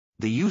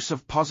The use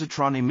of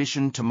positron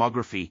emission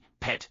tomography,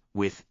 PET,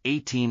 with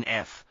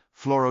 18F,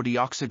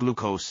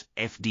 fluorodeoxyglucose,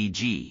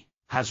 FDG,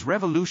 has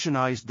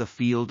revolutionized the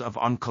field of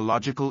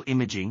oncological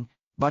imaging,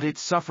 but it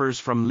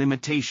suffers from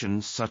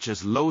limitations such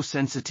as low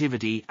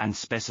sensitivity and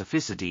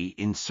specificity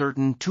in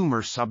certain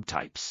tumor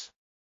subtypes.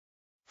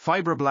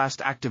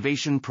 Fibroblast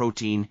activation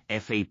protein,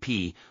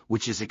 FAP,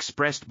 which is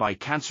expressed by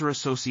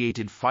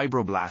cancer-associated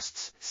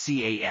fibroblasts,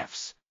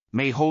 CAFs,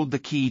 may hold the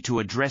key to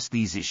address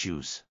these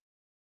issues.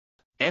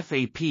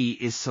 FAP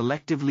is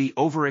selectively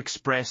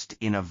overexpressed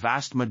in a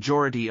vast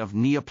majority of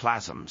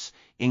neoplasms,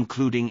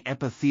 including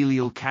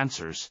epithelial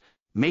cancers,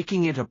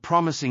 making it a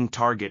promising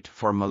target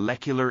for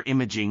molecular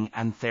imaging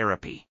and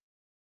therapy.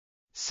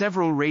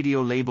 Several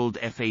radio-labeled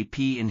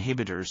FAP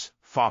inhibitors,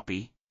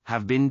 FAPI,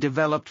 have been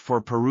developed for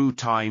Peru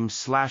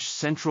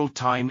time/central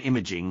time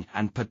imaging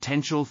and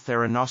potential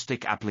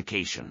theranostic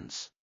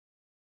applications.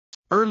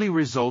 Early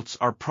results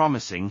are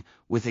promising,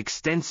 with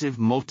extensive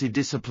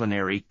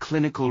multidisciplinary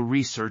clinical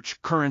research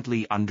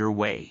currently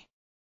underway.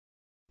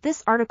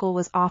 This article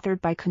was authored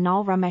by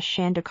Kunal, Ramesh,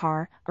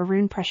 Chandekar,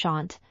 Arun,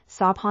 Prashanth,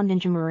 Sobhan,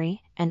 Vinjamuri,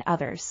 and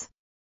others.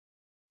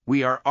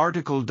 We are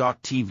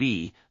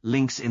article.tv,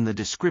 links in the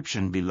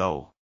description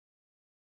below.